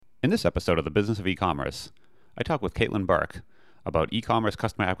In this episode of The Business of E-Commerce, I talk with Caitlin Burke about e-commerce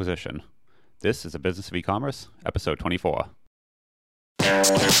customer acquisition. This is The Business of E-Commerce, episode 24.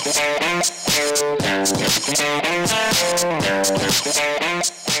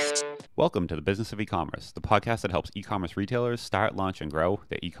 Welcome to The Business of E-Commerce, the podcast that helps e-commerce retailers start, launch, and grow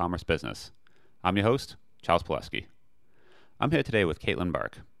their e-commerce business. I'm your host, Charles Pileski. I'm here today with Caitlin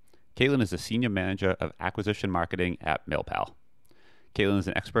Burke. Caitlin is the Senior Manager of Acquisition Marketing at MailPal. Caitlin is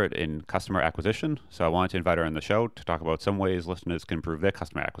an expert in customer acquisition, so I wanted to invite her on the show to talk about some ways listeners can improve their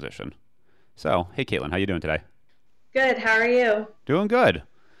customer acquisition. So, hey Caitlin, how you doing today? Good. How are you? Doing good.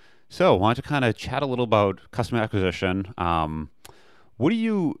 So, I wanted to kind of chat a little about customer acquisition. What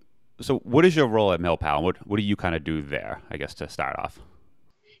is your role at MailPal? What do you kind of do there, I guess, to start off?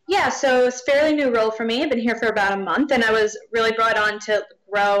 Yeah, so it's a fairly new role for me. I've been here for about a month, and I was really brought on to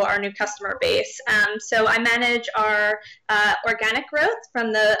grow our new customer base. So I manage our organic growth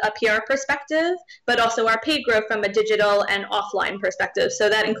from a PR perspective, but also our paid growth from a digital and offline perspective. So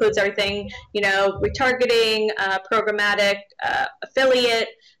that includes everything, retargeting, programmatic, affiliate,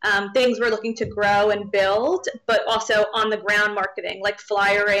 things we're looking to grow and build, but also on the ground marketing, like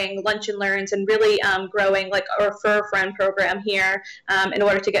flyering, lunch and learns, and really growing like a refer friend program here in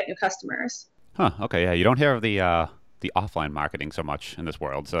order to get new customers. Huh. Okay. Yeah. You don't hear of the offline marketing so much in this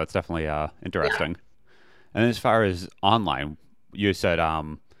world, so that's definitely interesting. Yeah. And as far as online, you said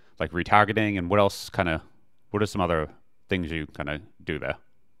like retargeting, and what are some other things you kind of do there?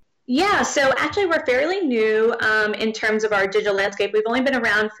 Yeah, so actually we're fairly new in terms of our digital landscape. We've only been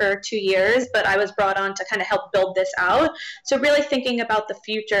around for 2 years, but I was brought on to kind of help build this out. So really thinking about the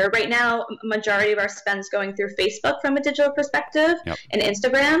future. Right now, majority of our spend's going through Facebook from a digital perspective. Yep. And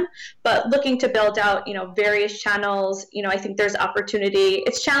Instagram, but looking to build out, various channels. I think there's opportunity.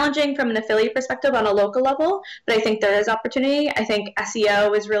 It's challenging from an affiliate perspective on a local level, but I think there is opportunity. I think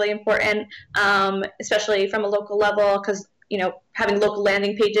SEO is really important, especially from a local level, because having local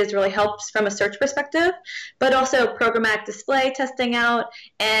landing pages really helps from a search perspective, but also programmatic display testing out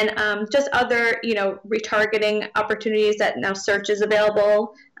and just other, retargeting opportunities that now search is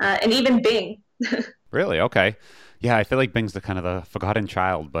available, and even Bing. Really? Okay. Yeah, I feel like Bing's the kind of the forgotten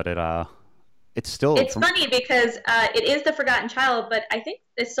child, but it's funny because it is the forgotten child, but I think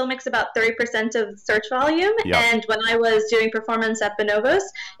it still makes about 30% of search volume. Yep. And when I was doing performance at Bonobos,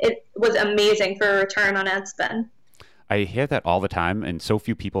 it was amazing for return on ad spend. I hear that all the time, and so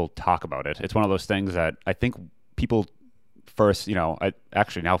few people talk about it. It's one of those things that I think people first,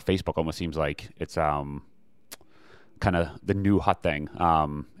 actually now Facebook almost seems like it's kind of the new hot thing,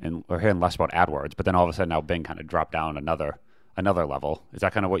 and we're hearing less about AdWords. But then all of a sudden now Bing kind of dropped down another level. Is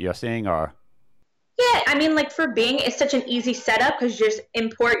that kind of what you're seeing, or? Yeah, I mean, like for Bing, it's such an easy setup because you just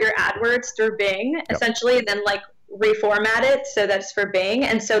import your AdWords through Bing, yep. Essentially, and then reformat it so that's for Bing,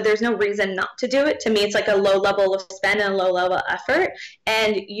 and so there's no reason not to do it. To me, it's like a low level of spend and a low level of effort,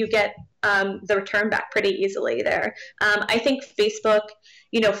 and you get the return back pretty easily there. I think Facebook,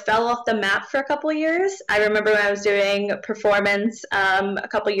 fell off the map for a couple of years. I remember when I was doing performance a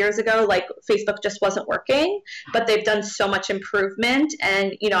couple of years ago, like Facebook just wasn't working, but they've done so much improvement,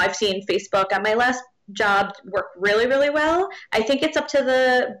 and I've seen Facebook at my last job work really, really well. I think it's up to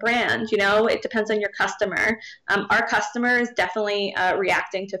the brand, it depends on your customer. Our customer is definitely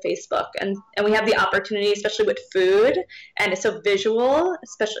reacting to Facebook, and we have the opportunity, especially with food, and it's so visual,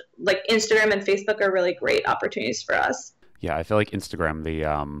 especially like Instagram and Facebook are really great opportunities for us. Yeah, I feel like Instagram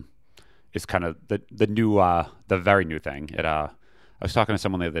is kind of the new the very new thing. I was talking to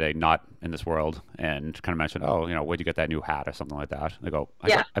someone the other day, not in this world, and kind of mentioned, where'd you get that new hat or something like that? They go,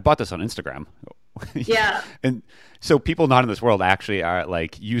 I bought this on Instagram. Yeah. And so people not in this world actually are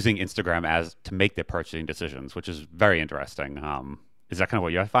like using Instagram as to make their purchasing decisions, which is very interesting. Is that kind of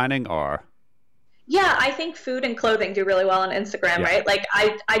what you're finding, or? Yeah, I think food and clothing do really well on Instagram, yeah. Right? Like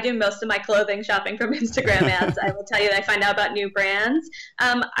I do most of my clothing shopping from Instagram ads. I will tell you that I find out about new brands.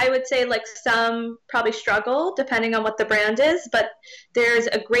 I would say like some probably struggle depending on what the brand is, but there's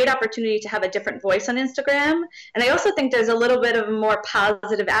a great opportunity to have a different voice on Instagram. And I also think there's a little bit of a more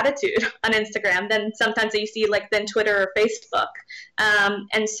positive attitude on Instagram than sometimes that you see than Twitter or Facebook.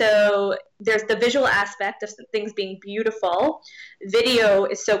 And so there's the visual aspect of things being beautiful. Video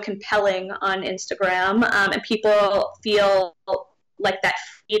is so compelling on Instagram, and people feel like that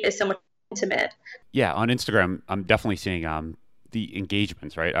feed is so much intimate. Yeah, on Instagram, I'm definitely seeing the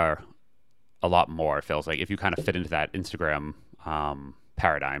engagements, right, are a lot more, it feels like, if you kind of fit into that Instagram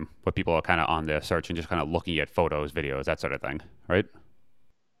paradigm, where people are kind of on their search and just kind of looking at photos, videos, that sort of thing, right?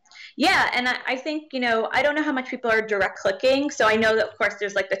 Yeah, and I think, I don't know how much people are direct clicking. So I know that, of course,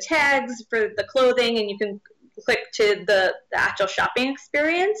 there's like the tags for the clothing and you can click to the actual shopping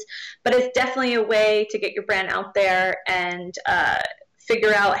experience, but it's definitely a way to get your brand out there and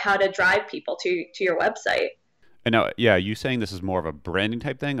figure out how to drive people to your website. And now, yeah, you saying this is more of a branding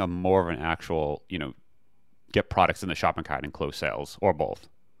type thing, or more of an actual, get products in the shopping cart and close sales, or both?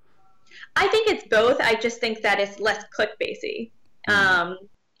 I think it's both. I just think that it's less clickbaity.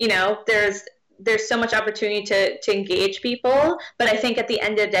 There's so much opportunity to engage people, but I think at the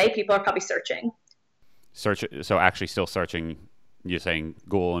end of the day, people are probably searching. So actually still searching, you're saying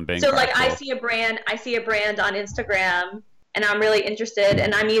Google and Bing. So like I see a brand on Instagram and I'm really interested,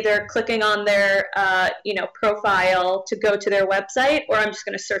 and I'm either clicking on their profile to go to their website, or I'm just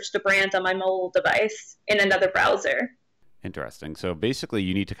going to search the brand on my mobile device in another browser. Interesting. So basically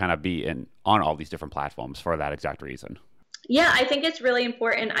you need to kind of be on all these different platforms for that exact reason. Yeah, I think it's really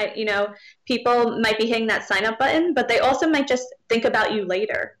important. People might be hitting that sign up button, but they also might just think about you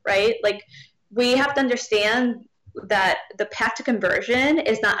later, right? Like, we have to understand that the path to conversion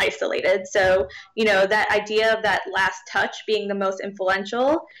is not isolated. So, that idea of that last touch being the most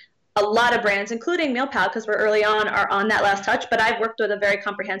influential, a lot of brands, including MealPal, because we're early on, are on that last touch. But I've worked with a very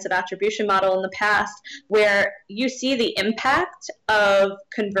comprehensive attribution model in the past where you see the impact of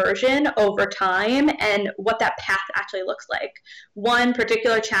conversion over time and what that path actually looks like. One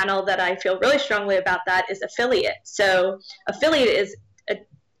particular channel that I feel really strongly about that is affiliate. So affiliate is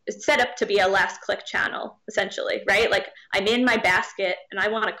set up to be a last click channel, essentially, right? Like, I'm in my basket and I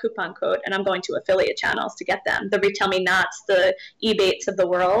want a coupon code and I'm going to affiliate channels to get them. The Retail Me Nots, the Ebates of the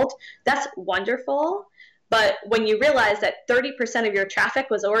world. That's wonderful. But when you realize that 30% of your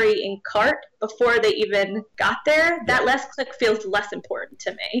traffic was already in cart before they even got there, that last click feels less important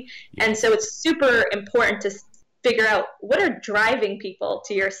to me. Yeah. And so it's super important to figure out what are driving people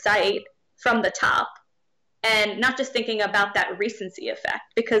to your site from the top, and not just thinking about that recency effect,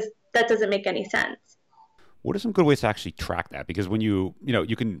 because that doesn't make any sense. What are some good ways to actually track that? Because when you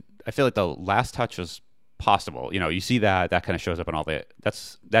can, I feel like the last touch is possible. You see that kind of shows up in all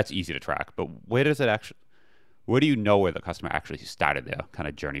that's easy to track. But where do you know where the customer actually started their kind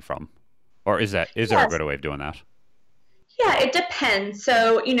of journey from? Or is there a better way of doing that? Yeah, it depends.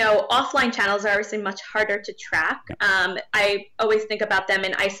 So, offline channels are obviously much harder to track. I always think about them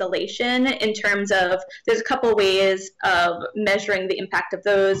in isolation in terms of there's a couple ways of measuring the impact of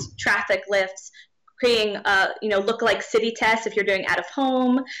those: traffic lifts, creating, lookalike city tests if you're doing out of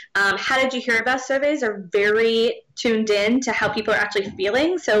home. How did you hear about surveys are very tuned in to how people are actually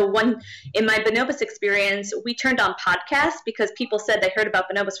feeling. So in my Bonobos experience, we turned on podcasts because people said they heard about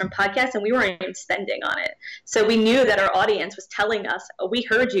Bonobos from podcasts and we weren't even spending on it. So we knew that our audience was telling us, oh, we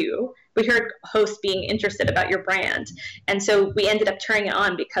heard you. We heard hosts being interested about your brand. And so we ended up turning it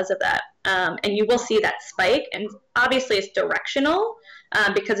on because of that. And you will see that spike. And obviously it's directional.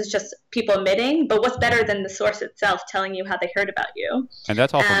 Because it's just people emitting, but what's better than the source itself telling you how they heard about you? And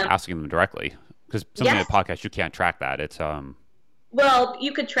that's also asking them directly, because something in a podcast, you can't track that. It's Well,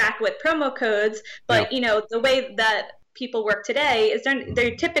 you could track with promo codes, but the way that people work today is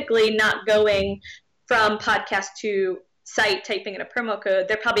they're typically not going from podcast to site typing in a promo code.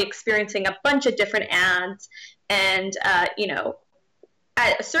 They're probably experiencing a bunch of different ads, and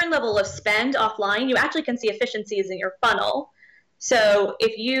at a certain level of spend offline, you actually can see efficiencies in your funnel. So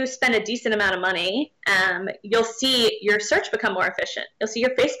if you spend a decent amount of money, you'll see your search become more efficient. You'll see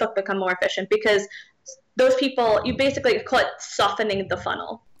your Facebook become more efficient because those people, you basically call it softening the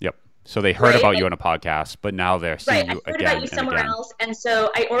funnel. Yep. So they heard about you on a podcast, but now they're seeing you again. I heard about you somewhere else. And so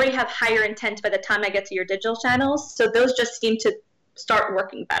I already have higher intent by the time I get to your digital channels. So those just seem to start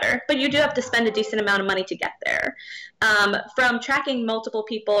working better. But you do have to spend a decent amount of money to get there. From tracking multiple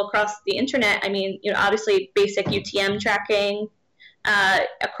people across the internet, obviously basic UTM tracking,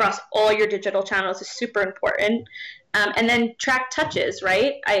 across all your digital channels is super important. And then track touches,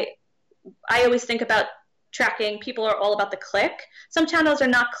 right? I always think about tracking. People are all about the click. Some channels are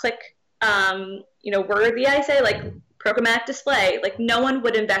not click, worthy, I say, like programmatic display. Like, no one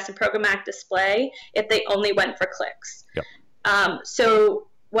would invest in programmatic display if they only went for clicks. Yep. So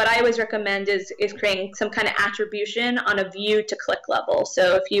what I always recommend is creating some kind of attribution on a view to click level.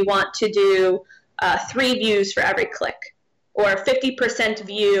 So if you want to do 3 views for every click, or 50%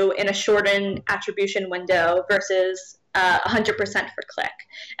 view in a shortened attribution window versus 100% for click.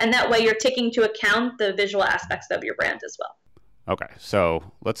 And that way you're taking into account the visual aspects of your brand as well. Okay, so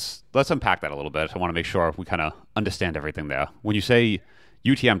let's unpack that a little bit. I want to make sure we kind of understand everything there. When you say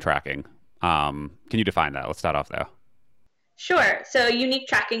UTM tracking, can you define that? Let's start off there. Sure. So unique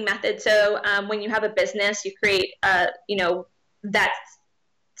tracking method. So when you have a business, you create, that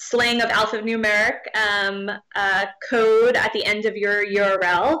slang of alphanumeric code at the end of your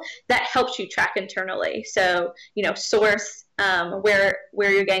URL that helps you track internally. So, source, where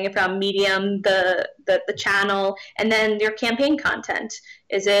you're getting it from, medium, the channel, and then your campaign content.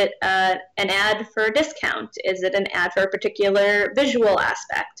 Is it an ad for a discount? Is it an ad for a particular visual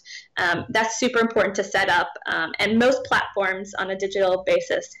aspect? That's super important to set up. And most platforms on a digital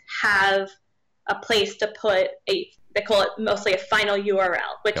basis have a place to put they call it mostly a final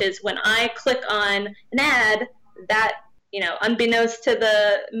URL, which is when I click on an ad that, unbeknownst to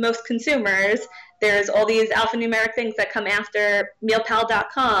the most consumers, there's all these alphanumeric things that come after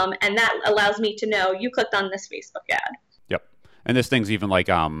mealpal.com, and that allows me to know you clicked on this Facebook ad. Yep. And this thing's even like,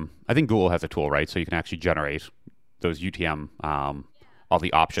 I think Google has a tool, right? So you can actually generate those UTM, all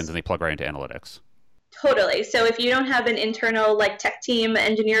the options, and they plug right into analytics. Totally. So if you don't have an internal tech team,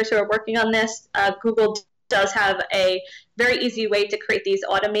 engineers who are working on this, Google does have a very easy way to create these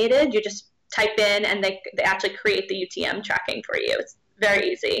automated. You just type in and they actually create the UTM tracking for you. It's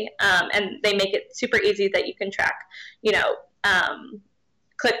very easy. And they make it super easy that you can track,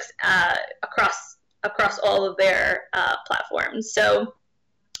 clicks across all of their platforms. So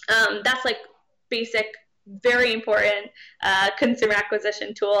that's basic, very important consumer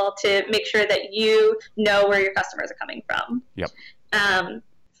acquisition tool to make sure that you know where your customers are coming from. Yep.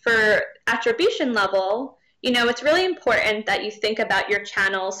 For attribution level, it's really important that you think about your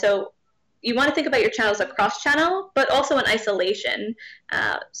channel. So you want to think about your channels across channel, but also in isolation.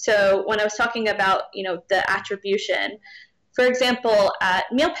 So when I was talking about, the attribution, for example, at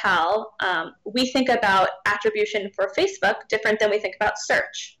MealPal, we think about attribution for Facebook different than we think about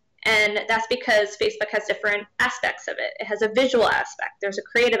search. And that's because Facebook has different aspects of it. It has a visual aspect. There's a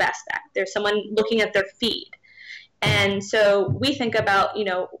creative aspect. There's someone looking at their feed. And so we think about,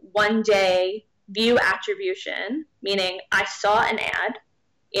 one day view attribution, meaning I saw an ad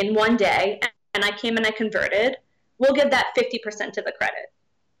in one day and I came and I converted. We'll give that 50% of the credit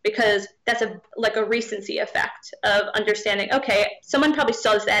because that's a recency effect of understanding, okay, someone probably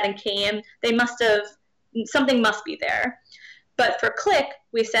saw this ad and came. Something must be there. But for click,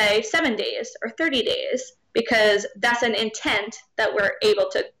 we say 7 days or 30 days because that's an intent that we're able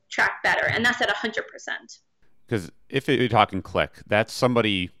to track better. And that's at 100%. Because if you're talking click, that's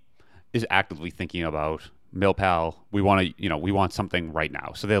somebody is actively thinking about MealPal. We want something right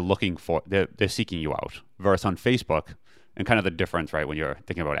now. So they're seeking you out. Versus on Facebook, and kind of the difference, right, when you're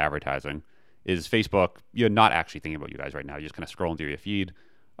thinking about advertising, is Facebook, you're not actually thinking about you guys right now. You're just kind of scrolling through your feed.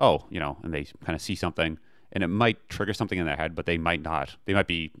 And they kind of see something. And it might trigger something in their head, but they might not. They might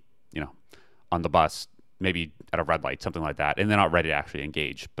be, on the bus, maybe at a red light, something like that, and they're not ready to actually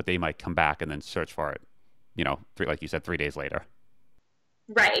engage. But they might come back and then search for it, like you said, 3 days later.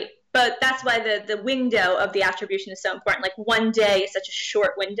 Right. But that's why the window of the attribution is so important. 1 day is such a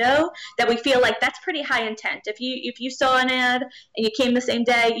short window that we feel like that's pretty high intent. If you saw an ad and you came the same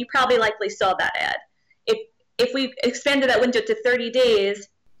day, you probably likely saw that ad. If we expanded that window to 30 days,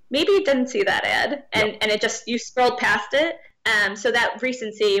 maybe you didn't see that ad and it just, you scrolled past it. So that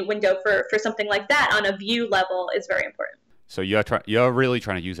recency window for something like that on a view level is very important. So you're really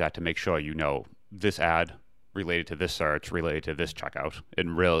trying to use that to make sure this ad related to this search, related to this checkout,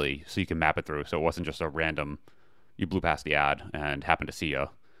 and really so you can map it through. So it wasn't just a random, you blew past the ad and happened to see a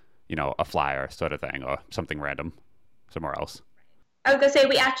flyer sort of thing or something random somewhere else. I was going to say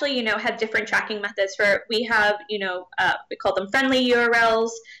we actually, have different tracking methods we have, we call them friendly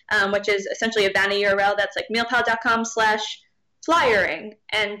URLs, which is essentially a vanity URL that's like mealpal.com/flyering.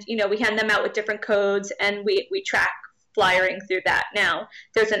 And, we hand them out with different codes and we track flyering through that. Now,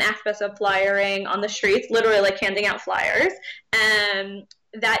 there's an aspect of flyering on the streets, literally like handing out flyers, and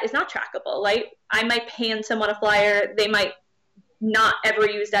that is not trackable. I might hand someone a flyer, they might not ever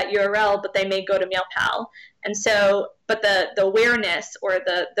use that URL, but they may go to MealPal. And so, but the awareness or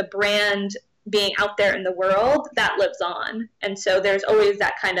the brand being out there in the world, that lives on. And so there's always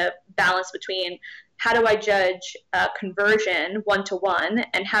that kind of balance between how do I judge conversion one-to-one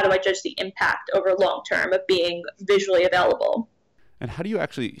and how do I judge the impact over long term of being visually available. And how do you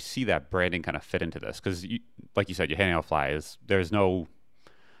actually see that branding kind of fit into this? Because like you said, you're handing out flyers. There is an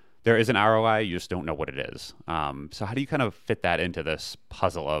ROI, you just don't know what it is. So how do you kind of fit that into this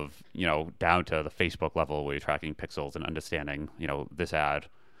puzzle of, down to the Facebook level where you're tracking pixels and understanding, this ad,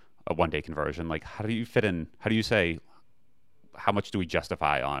 a 1 day conversion? How do you fit in? How do you say, how much do we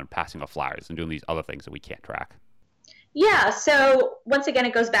justify on passing off flyers and doing these other things that we can't track? Yeah. So once again,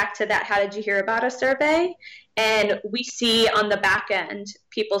 it goes back to that, how did you hear about us survey? And we see on the back end,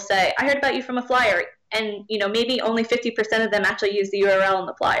 people say, I heard about you from a flyer. And, maybe only 50% of them actually use the URL in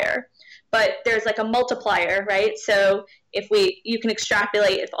the flyer. but there's like a multiplier, right? So you can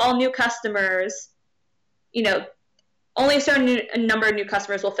extrapolate if all new customers, only a certain number of new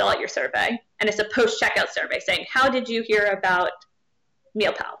customers will fill out your survey. And it's a post-checkout survey saying, how did you hear about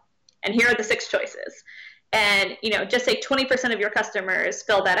MealPal? And here are the 6 choices. And, just say 20% of your customers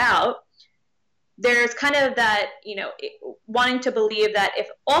fill that out. There's kind of that, wanting to believe that if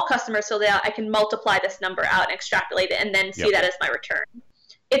all customers fill it out, I can multiply this number out and extrapolate it and then see that as my return.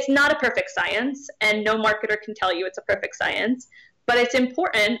 It's not a perfect science, and no marketer can tell you it's a perfect science, but it's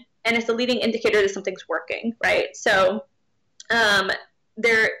important, and it's a leading indicator that something's working, right? So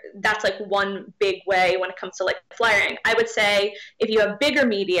that's like one big way when it comes to like flyering. I would say if you have bigger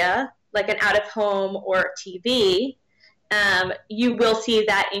media, like an out-of-home or TV, you will see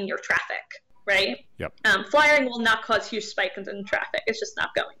that in your traffic, right? Yep. Flyering will not cause huge spikes in traffic. It's just not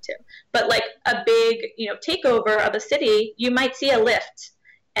going to. But like a big, takeover of a city, you might see a lift.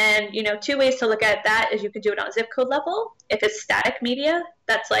 And, 2 ways to look at that is you can do it on a zip code level. If it's static media,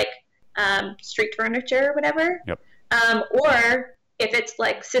 that's like street furniture or whatever. Yep. Or if it's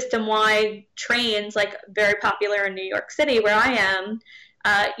like system-wide trains, like very popular in New York City where I am,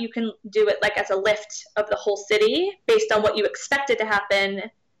 you can do it like as a lift of the whole city based on what you expected to happen,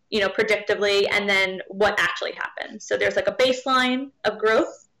 predictively, and then what actually happened. So there's like a baseline of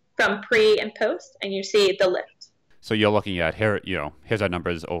growth from pre and post, and you see the lift. So you're looking at here, here's our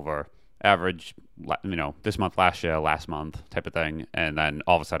numbers over average, this month, last year, last month type of thing. And then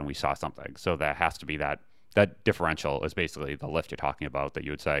all of a sudden we saw something. So there has to be that differential is basically the lift you're talking about, that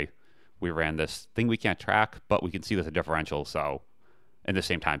you would say, we ran this thing we can't track, but we can see there's a differential. So in the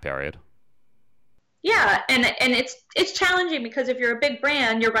same time period. Yeah, and it's challenging because if you're a big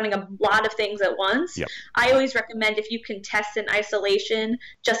brand, you're running a lot of things at once. Yep. I always recommend if you can test in isolation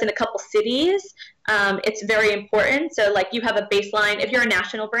just in a couple cities, it's very important. So like you have a baseline, if you're a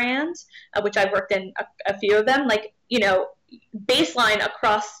national brand, which I've worked in a few of them, like, baseline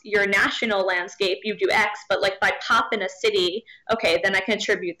across your national landscape, you do X, but like if I pop in a city, okay, then I can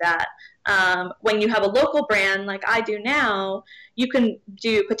attribute that. When you have a local brand like I do now, you can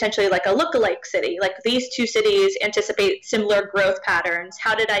do potentially like a lookalike city. Like these 2 cities anticipate similar growth patterns.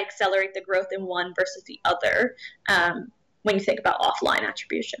 How did I accelerate the growth in one versus the other when you think about offline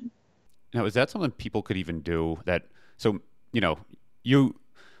attribution? Now, is that something people could even do that? So, you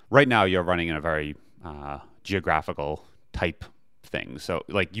right now you're running in a very geographical type thing. So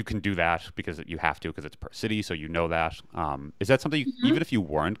like you can do that because you have to, because it's per city. So that. Is that something, even if you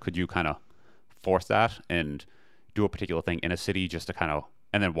weren't, could you kind of force that and do a particular thing in a city just to kind of,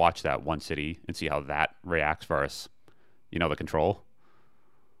 and then watch that one city and see how that reacts versus, the control?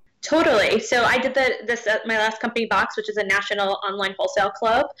 Totally. So I did this at my last company, Box, which is a national online wholesale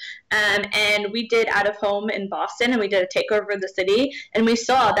club. And we did out of home in Boston, and we did a takeover of the city. And we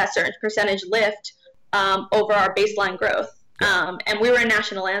saw that certain percentage lift over our baseline growth. And we were a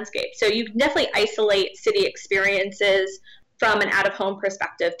national landscape. So you can definitely isolate city experiences from an out of home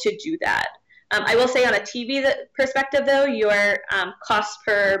perspective to do that. I will say on a TV perspective, though, your cost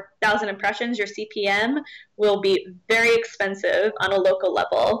per 1,000 impressions, your CPM, will be very expensive on a local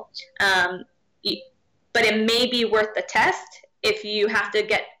level. But it may be worth the test if you have to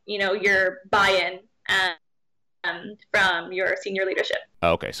get, your buy-in from your senior leadership.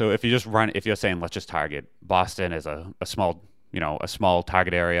 Okay, so if you're saying let's just target Boston as a small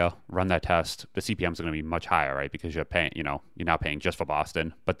target area, run that test, the CPMs are going to be much higher, right? Because you're paying, you're now paying just for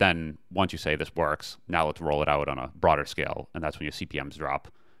Boston. But then once you say this works, now let's roll it out on a broader scale, and that's when your CPMs drop.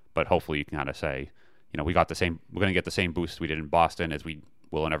 But hopefully you can kind of say, we're going to get the same boost we did in Boston as we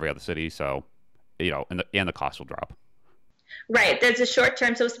will in every other city. So, and the cost will drop. Right. There's a short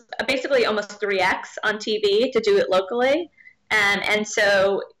term. So it's basically almost 3x on TV to do it locally. And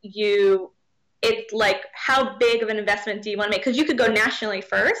so it's like, how big of an investment do you want to make? Because you could go nationally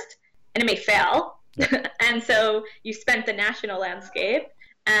first and it may fail. Yeah. And so you spent the national landscape.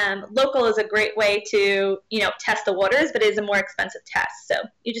 Local is a great way to, test the waters, but it is a more expensive test. So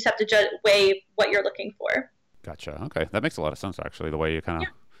you just have to weigh what you're looking for. Gotcha. Okay. That makes a lot of sense, actually, the way you kind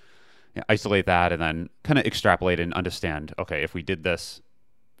of isolate that and then kind of extrapolate and understand, okay, if we did this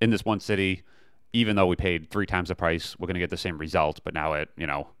in this one city, even though we paid 3 times the price, we're going to get the same result, but now at,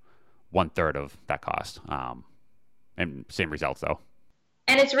 1/3 of that cost. And same results, though.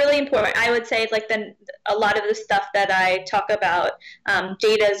 And it's really important. I would say a lot of the stuff that I talk about,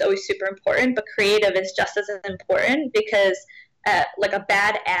 data is always super important, but creative is just as important because like a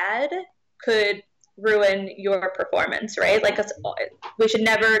bad ad could ruin your performance, right? Like we should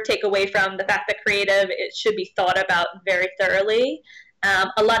never take away from the fact that creative, it should be thought about very thoroughly.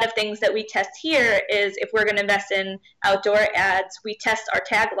 A lot of things that we test here is if we're going to invest in outdoor ads, we test our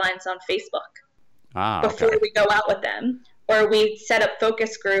taglines on Facebook before we go out with them, or we set up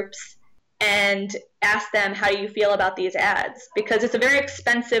focus groups and ask them, how do you feel about these ads? Because it's a very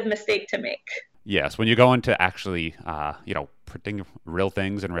expensive mistake to make. Yes, when you go into actually, printing real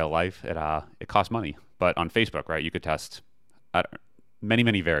things in real life, it costs money. But on Facebook, right, you could test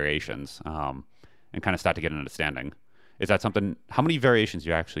many variations and kind of start to get an understanding. Is that something? How many variations do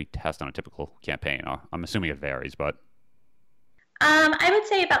you actually test on a typical campaign? Or I'm assuming it varies, but I would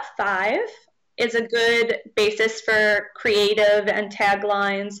say about 5 is a good basis for creative and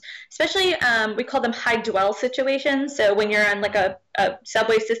taglines, especially we call them high dwell situations. So when you're on like a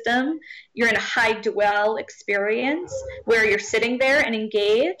subway system, you're in a high dwell experience where you're sitting there and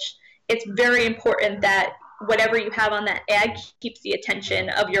engaged. It's very important that whatever you have on that ad keeps the attention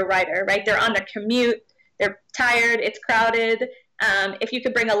of your rider, right? They're on their commute, they're tired, it's crowded. If you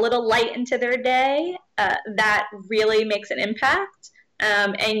could bring a little light into their day, that really makes an impact.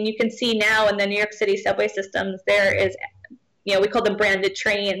 And you can see now in the New York City subway systems, there is, we call them branded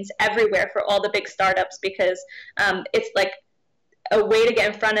trains everywhere for all the big startups, because it's like a way to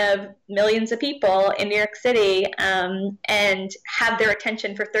get in front of millions of people in New York City and have their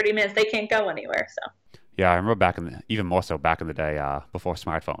attention for 30 minutes. They can't go anywhere. So. Yeah, I remember even more so back in the day before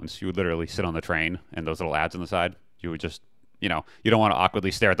smartphones, you would literally sit on the train and those little ads on the side, you would just, you don't want to awkwardly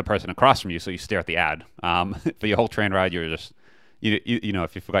stare at the person across from you, so you stare at the ad. For your whole train ride, you were just,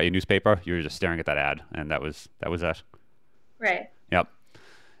 if you forgot your newspaper, you were just staring at that ad, and that was it. Right. Yep.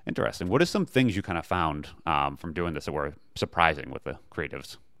 Interesting. What are some things you kind of found from doing this that were surprising with the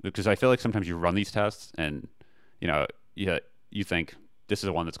creatives? Because I feel like sometimes you run these tests and, you think this is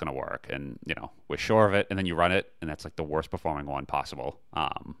the one that's going to work, and, we're sure of it, and then you run it, and that's like the worst performing one possible.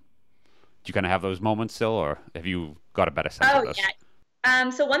 Do you kind of have those moments still, or have you got a better sense of this? Yeah.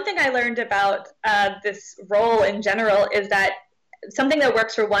 So one thing I learned about this role in general is that something that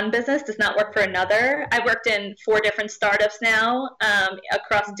works for one business does not work for another. I worked in 4 different startups now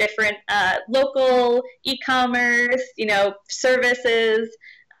across different local e-commerce, services,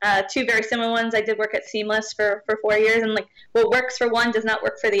 2 very similar ones. I did work at Seamless for 4 years, and like what works for one does not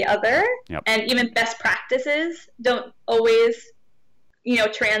work for the other. Yep. And even best practices don't always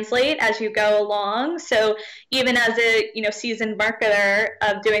translate as you go along. So even as a seasoned marketer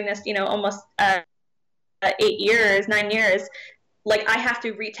of doing this almost 9 years, like I have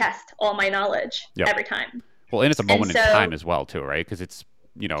to retest all my knowledge every time. Well, and it's a moment in time as well too, right? Because it's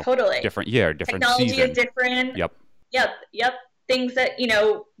totally different year, different technology season. Is different. Yep. Things that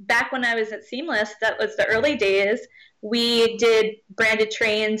back when I was at Seamless, that was the early days. We did branded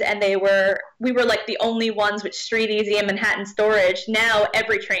trains, and we were like the only ones with Street Easy and Manhattan storage. Now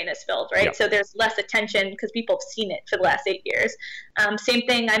every train is filled, right? Yep. So there's less attention because people have seen it for the last 8 years. Same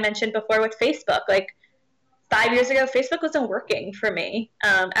thing I mentioned before with Facebook. Like 5 years ago, Facebook wasn't working for me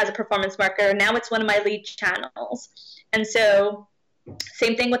as a performance marketer. Now it's one of my lead channels. And so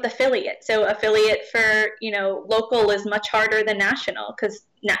same thing with affiliate. So affiliate for, local is much harder than national, because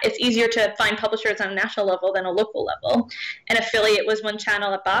it's easier to find publishers on a national level than a local level. And affiliate was one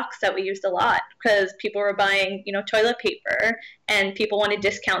channel at Box that we used a lot because people were buying, toilet paper, and people wanted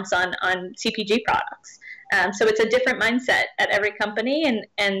discounts on CPG products. So it's a different mindset at every company,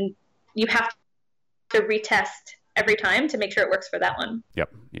 and you have to retest every time to make sure it works for that one.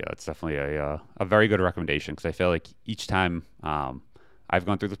 Yep. Yeah, it's definitely a very good recommendation, because I feel like each time I've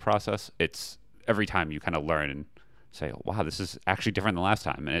gone through this process, it's every time you kind of learn and say, wow, this is actually different than last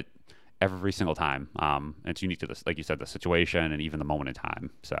time. And every single time, it's unique to this, like you said, the situation and even the moment in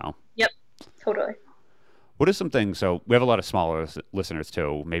time. So. Yep, totally. What are some things, so we have a lot of smaller listeners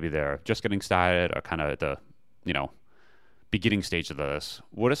too, maybe they're just getting started or kind of at the, beginning stage of this.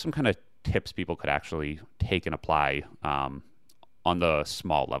 What are some kind of tips people could actually take and apply on the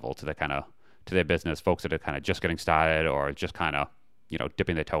small level to their business, folks that are kind of just getting started or just kind of,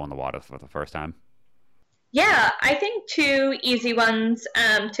 dipping their toe in the water for the first time? Yeah, I think 2 easy ones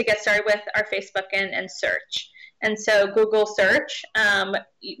to get started with are Facebook and search. And so Google search,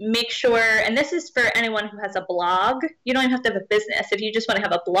 make sure, and this is for anyone who has a blog. You don't even have to have a business. If you just want to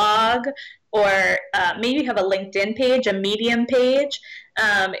have a blog, or maybe you have a LinkedIn page, a Medium page,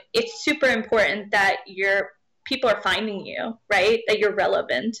 it's super important that your people are finding you, right? That you're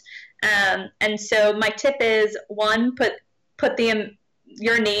relevant. And so my tip is, 1, put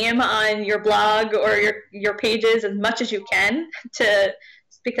your name on your blog or your pages as much as you can,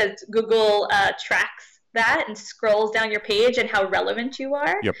 because Google tracks that and scrolls down your page and how relevant you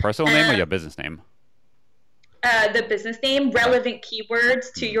are. Your personal name or your business name? The business name, relevant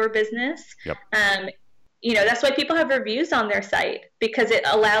keywords to your business. Yep. that's why people have reviews on their site, because it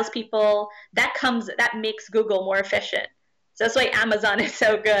allows people, that makes Google more efficient. So that's why Amazon is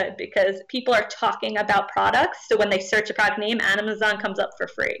so good, because people are talking about products. So when they search a product name, Amazon comes up for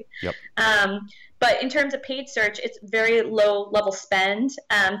free. Yep. But in terms of paid search, it's very low level spend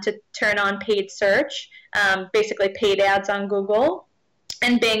to turn on paid search, basically paid ads on Google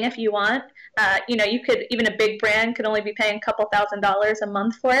and Bing if you want. You could, even a big brand could only be paying a couple $1,000s a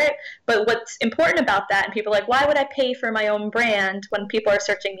month for it. But what's important about that, and people are like, why would I pay for my own brand when people are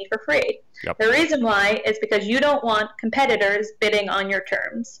searching me for free? Yep. The reason why is because you don't want competitors bidding on your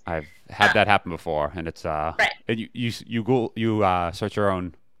terms. I've had that happen before, and it's right. And you search your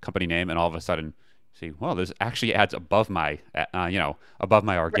own company name, and all of a sudden see, well, there's actually ads above my above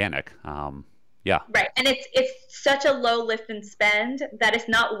my organic. Right. Yeah. Right, and it's such a low lift and spend that it's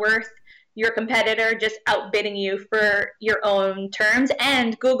not worth your competitor just outbidding you for your own terms.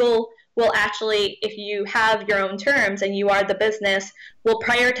 And Google will actually, if you have your own terms and you are the business, will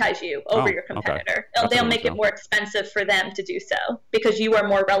prioritize you over your competitor. Okay. They'll make it more expensive for them to do so because you are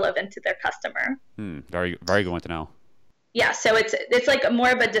more relevant to their customer. Very, very good one to know. Yeah, so it's like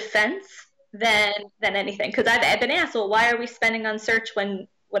more of a defense than anything. Because I've been asked, well, why are we spending on search when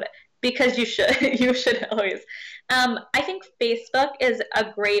because you should always. I think Facebook is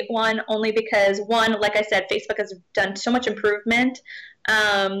a great one only because, one, like I said, Facebook has done so much improvement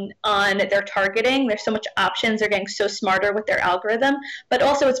on their targeting. There's so much options. They're getting so smarter with their algorithm. But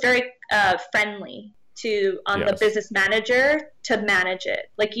also it's very friendly on the business manager to manage it.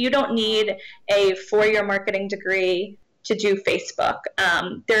 Like, you don't need a 4-year marketing degree to do Facebook.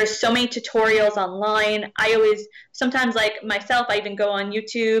 There's so many tutorials online. Sometimes, like myself, I even go on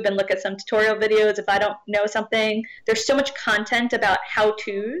YouTube and look at some tutorial videos if I don't know something. There's so much content about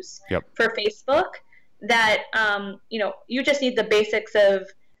how-tos for Facebook that, you just need the basics of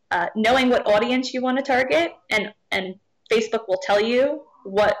knowing what audience you want to target, and Facebook will tell you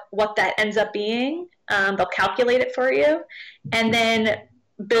what that ends up being. They'll calculate it for you. And then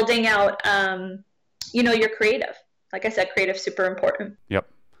building out, your creative. Like I said, creative is super important. Yep.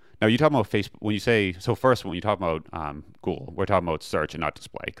 Now, you talk about Facebook when you talk about Google, we're talking about search and not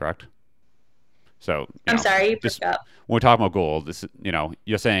display, correct? So I'm sorry, you broke up. When we're talking about Google,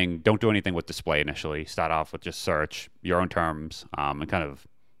 you're saying don't do anything with display initially. Start off with just search, your own terms, and kind of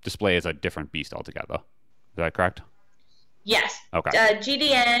display is a different beast altogether. Is that correct? Yes. Okay.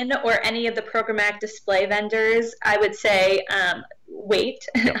 GDN or any of the programmatic display vendors, I would say wait.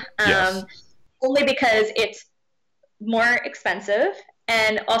 Yep. Yes. Only because it's more expensive,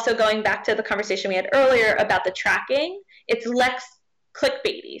 and also going back to the conversation we had earlier about the tracking, it's less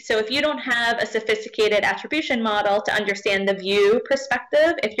clickbaity. So if you don't have a sophisticated attribution model to understand the view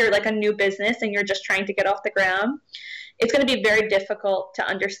perspective, if you're like a new business and you're just trying to get off the ground, it's going to be very difficult to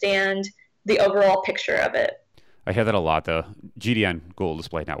understand the overall picture of it. I hear that a lot. The GDN, Google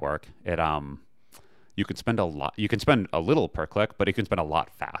Display Network, you can spend a little per click, but you can spend a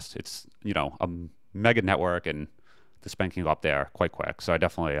lot fast. It's a mega network, and the spend can go up there quite quick. So I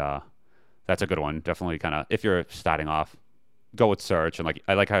definitely, that's a good one. Definitely kind of, if you're starting off, go with search. And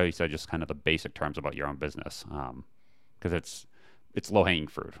I like how you said just kind of the basic terms about your own business, because it's low hanging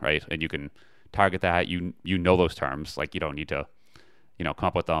fruit, right? And you can target that. You know those terms. Like, you don't need to, come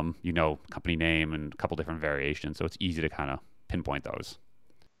up with them. Company name and a couple different variations. So it's easy to kind of pinpoint those.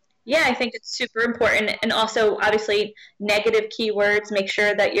 Yeah, I think it's super important. And also, obviously, negative keywords, make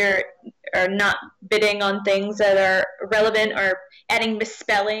sure that you're not bidding on things that are relevant or adding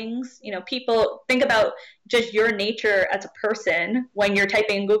misspellings. People think about just your nature as a person when you're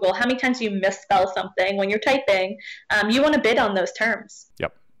typing in Google. How many times do you misspell something when you're typing? You want to bid on those terms.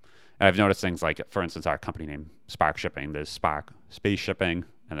 Yep. And I've noticed things like, for instance, our company name, Spark Shipping. There's Spark Space Shipping,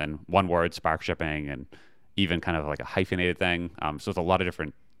 and then one word, Spark Shipping, and even kind of like a hyphenated thing. So there's a lot of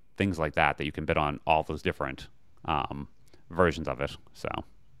different things like that you can bid on, all those different versions of it. So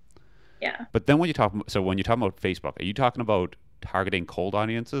yeah. But then when you talk about Facebook, are you talking about targeting cold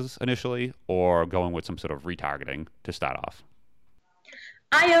audiences initially, or going with some sort of retargeting to start off?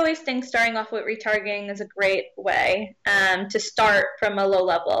 I always think starting off with retargeting is a great way to start from a low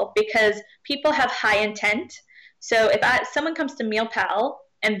level, because people have high intent. So if someone comes to MealPal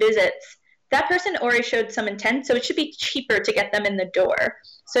and visits, that person already showed some intent, so it should be cheaper to get them in the door.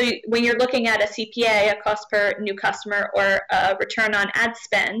 So when you're looking at a CPA, a cost per new customer, or a return on ad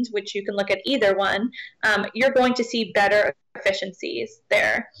spend, which you can look at either one, you're going to see better efficiencies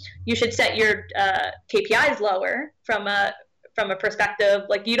there. You should set your KPIs lower from a perspective,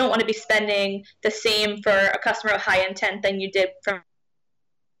 like, you don't want to be spending the same for a customer of high intent than you did from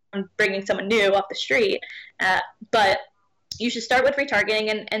bringing someone new off the street. But you should start with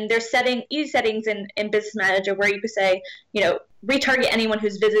retargeting, and there's easy settings in Business Manager where you could say, retarget anyone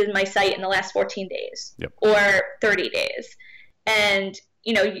who's visited my site in the last 14 days Yep. or 30 days. And,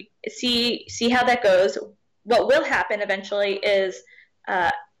 you see how that goes. What will happen eventually is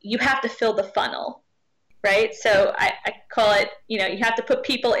you have to fill the funnel, right? So I call it, you have to put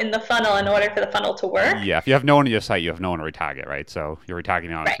people in the funnel in order for the funnel to work. Yeah, if you have no one on your site, you have no one to retarget, right? So your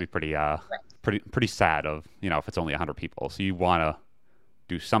retargeting on be pretty pretty sad of, if it's only 100 people. So you want to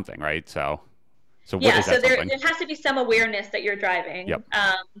do something, right? So what is that there has to be some awareness that you're driving. Yep.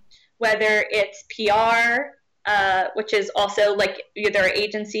 Whether it's PR, which is also like there are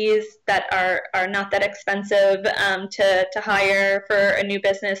agencies that are not that expensive to hire for a new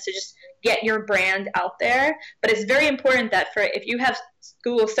business to just get your brand out there. But it's very important that if you have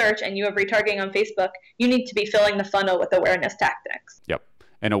Google search and you have retargeting on Facebook, you need to be filling the funnel with awareness tactics. Yep.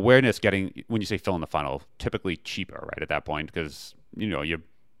 And awareness getting, when you say fill in the funnel, typically cheaper, right, at that point, because, you're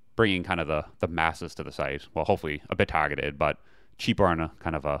bringing kind of the masses to the site. Well, hopefully a bit targeted, but cheaper on a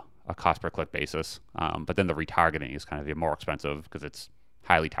kind of a cost per click basis. But then the retargeting is kind of more expensive because it's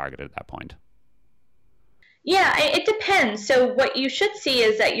highly targeted at that point. Yeah, it depends. So what you should see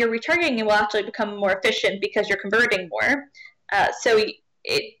is that your retargeting will actually become more efficient because you're converting more.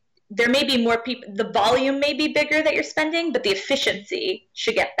 There may be more people, the volume may be bigger that you're spending, but the efficiency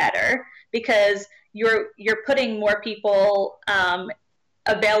should get better because you're putting more people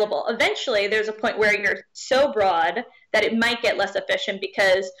available. Eventually, there's a point where you're so broad that it might get less efficient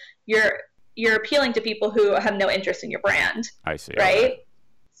because you're appealing to people who have no interest in your brand. I see. Right? Okay.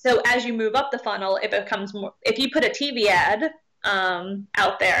 So as you move up the funnel, it becomes more. If you put a TV ad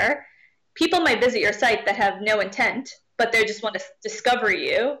out there, people might visit your site that have no intent, but they just want to discover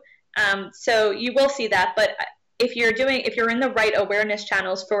you. So you will see that. But if you're in the right awareness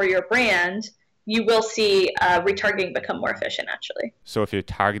channels for your brand, you will see retargeting become more efficient, actually. So if you're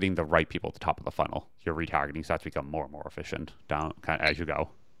targeting the right people at the top of the funnel, your retargeting starts to become more and more efficient down kind of as you go.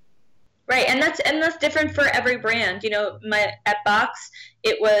 Right, and that's different for every brand. At Box,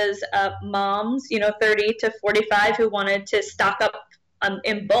 it was moms, 30 to 45 who wanted to stock up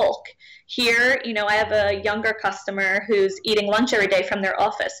in bulk. Here, I have a younger customer who's eating lunch every day from their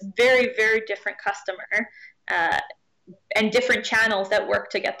office. Very, very different customer, and different channels that work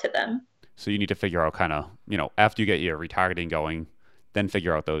to get to them. So you need to figure out kind of, after you get your retargeting going, then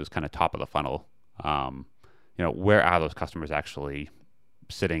figure out those kind of top of the funnel. Where are those customers actually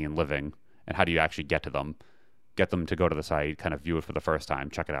sitting and living, and how do you actually get to them, get them to go to the site, kind of view it for the first time,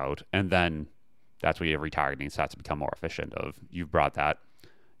 check it out, and then that's where your retargeting starts to become more efficient. You've brought that,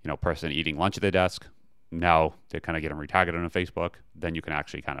 person eating lunch at their desk, now they're kind of getting retargeted on Facebook, then you can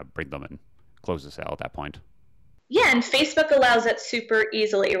actually kind of bring them and close the sale at that point. Yeah, and Facebook allows it super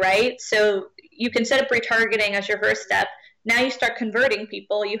easily, right? So you can set up retargeting as your first step. Now you start converting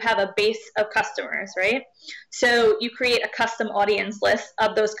people. You have a base of customers, right? So you create a custom audience list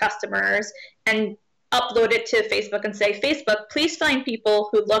of those customers and upload it to Facebook and say, Facebook, please find people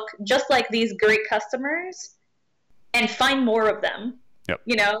who look just like these great customers and find more of them. Yep.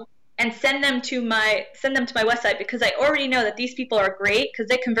 And send them to my website because I already know that these people are great because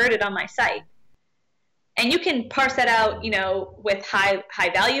they converted on my site. And you can parse that out, with high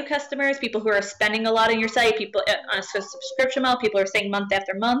value customers, people who are spending a lot on your site, people on a subscription model, people who are staying month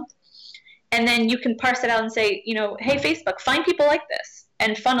after month. And then you can parse it out and say, hey, Facebook, find people like this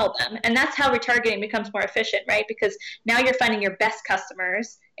and funnel them. And that's how retargeting becomes more efficient, right? Because now you're finding your best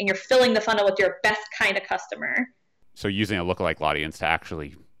customers and you're filling the funnel with your best kind of customer. So using a lookalike audience to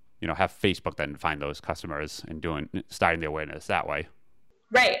actually, have Facebook then find those customers and starting the awareness that way.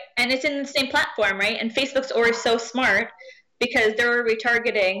 Right. And it's in the same platform, right? And Facebook's always so smart because they're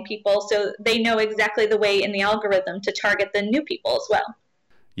retargeting people, so they know exactly the way in the algorithm to target the new people as well.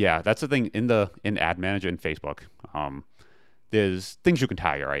 Yeah, that's the thing in Ad Manager in Facebook. There's things you can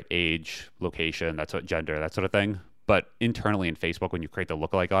tag, right? Age, location, gender, that sort of thing. But internally in Facebook, when you create the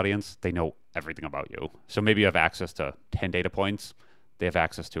lookalike audience, they know everything about you. So maybe you have access to 10 data points. They have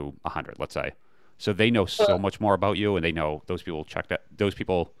access to 100, let's say. So they know so much more about you, and they know those people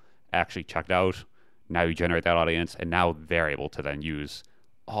actually checked out. Now you generate that audience, and now they're able to then use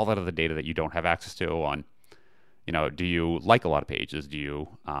all that other data that you don't have access to on, do you like a lot of pages? Do you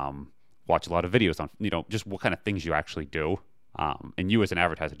watch a lot of videos on, just what kind of things you actually do? And you as an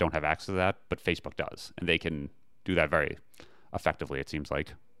advertiser don't have access to that, but Facebook does, and they can do that very effectively, it seems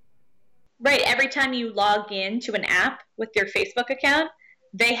like. Right. Every time you log in to an app with your Facebook account,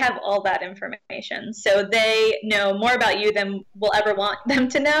 they have all that information. So they know more about you than we'll ever want them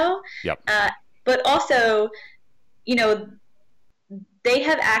to know. Yep. But also, they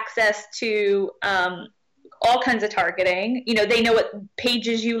have access to all kinds of targeting. They know what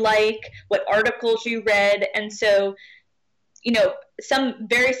pages you like, what articles you read. And so, some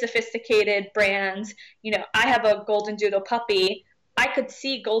very sophisticated brands, I have a Golden Doodle puppy. I could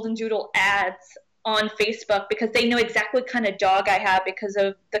see Golden Doodle ads on Facebook because they know exactly what kind of dog I have because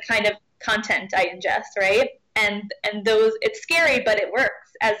of the kind of content I ingest, right? And those, it's scary, but it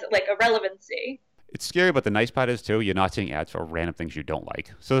works as like a relevancy. It's scary, but the nice part is, too, you're not seeing ads for random things you don't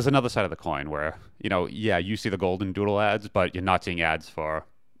like. So there's another side of the coin where, you see the Golden Doodle ads, but you're not seeing ads for,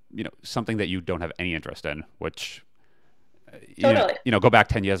 something that you don't have any interest in, which, Totally. Go back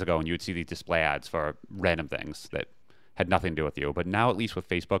 10 years ago and you would see these display ads for random things that had nothing to do with you. But now, at least with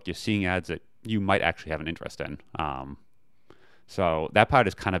Facebook, you're seeing ads that you might actually have an interest in. So that part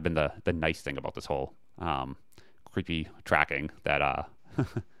has kind of been the nice thing about this whole creepy tracking that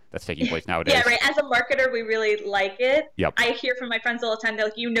that's taking place nowadays. Yeah, right. As a marketer, we really like it. Yep. I hear from my friends all the time, they're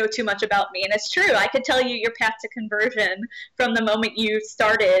like, you know too much about me. And it's true. I could tell you your path to conversion from the moment you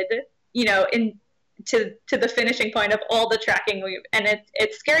started, to the finishing point of all the tracking. And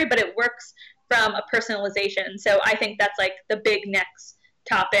it's scary, but it works from a personalization. So I think that's like the big next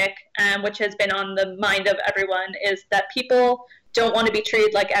topic, which has been on the mind of everyone, is that people don't want to be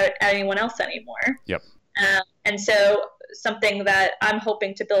treated like anyone else anymore. Yep. And so something that I'm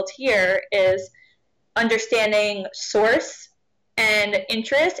hoping to build here is understanding source and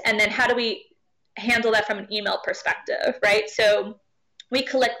interest, and then how do we handle that from an email perspective, right? So we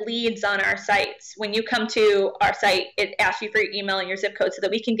collect leads on our sites. When you come to our site, it asks you for your email and your zip code so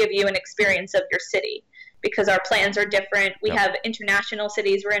that we can give you an experience of your city, because our plans are different. We have international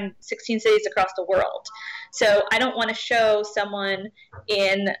cities. We're in 16 cities across the world. So I don't want to show someone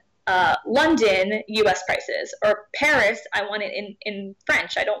in London US prices, or Paris, I want it in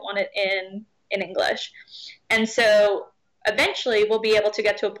French. I don't want it in English. And so eventually we'll be able to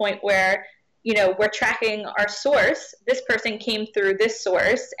get to a point where, we're tracking our source. This person came through this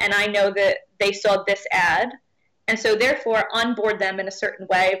source, and I know that they saw this ad. And so therefore onboard them in a certain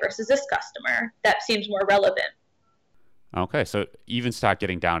way versus this customer that seems more relevant. Okay. So even start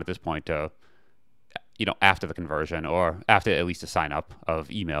getting down at this point to, after the conversion, or after at least a sign up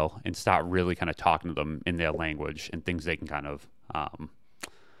of email, and start really kind of talking to them in their language and things they can kind of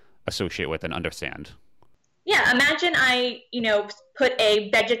associate with and understand. Yeah, imagine I, put a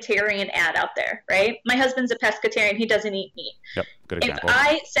vegetarian ad out there, right? My husband's a pescatarian. He doesn't eat meat. Yep, good example. If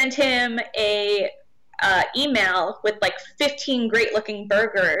I sent him a email with like 15 great looking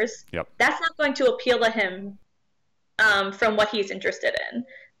burgers, that's not going to appeal to him from what he's interested in.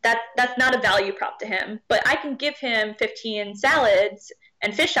 That's not a value prop to him. But I can give him 15 salads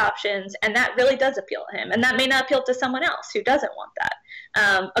and fish options, and that really does appeal to him. And that may not appeal to someone else who doesn't want that.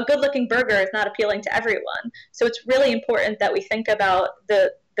 A good-looking burger is not appealing to everyone. So it's really important that we think about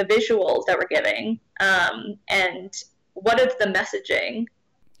the visuals that we're giving, and what is the messaging.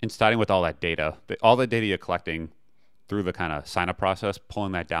 And starting with all that data, all the data you're collecting through the kind of sign-up process,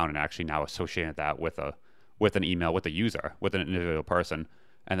 pulling that down and actually now associating that with an email, with a user, with an individual person,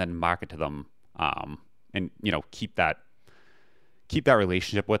 and then market to them, and keep that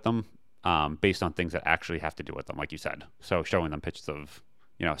relationship with them based on things that actually have to do with them, like you said. So showing them pictures of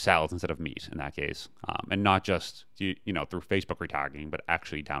salads instead of meat in that case, and not just through Facebook retargeting, but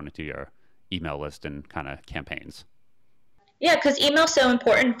actually down into your email list and kind of campaigns. Yeah, because email's so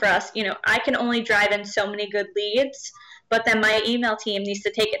important for us. I can only drive in so many good leads, but then my email team needs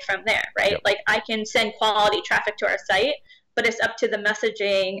to take it from there, right? Yep. Like I can send quality traffic to our site, but it's up to the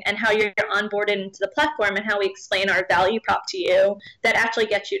messaging and how you're onboarded into the platform and how we explain our value prop to you that actually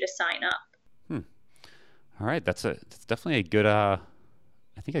gets you to sign up. All right. That's definitely a good, I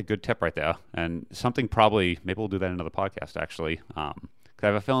think a good tip right there, and something probably, maybe we'll do that in another podcast actually. Cause I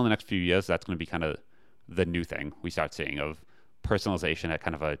have a feeling in the next few years, that's going to be kind of the new thing we start seeing, of personalization at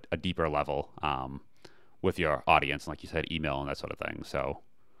kind of a deeper level, with your audience, like you said, email and that sort of thing. So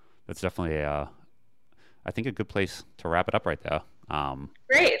that's definitely I think a good place to wrap it up right there.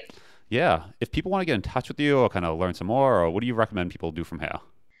 Great. Yeah. If people want to get in touch with you or kind of learn some more, or what do you recommend people do from here?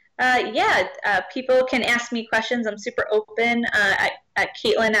 People can ask me questions. I'm super open at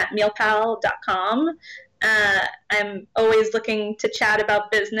Caitlin@mealpal.com. I'm always looking to chat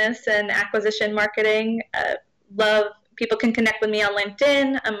about business and acquisition marketing. People can connect with me on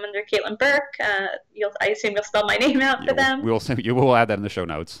LinkedIn. I'm under Caitlin Burke. I assume you'll spell my name out for them. You will add that in the show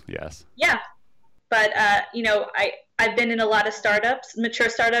notes. Yes. Yeah. But, I've been in a lot of startups, mature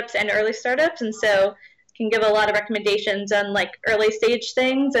startups and early startups. And so can give a lot of recommendations on like early stage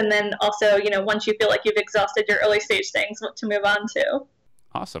things. And then also, once you feel like you've exhausted your early stage things, what to move on to.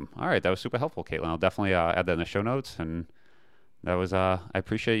 Awesome. All right. That was super helpful, Caitlin. I'll definitely add that in the show notes. And that was, I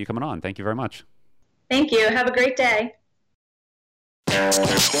appreciate you coming on. Thank you very much. Thank you. Have a great day.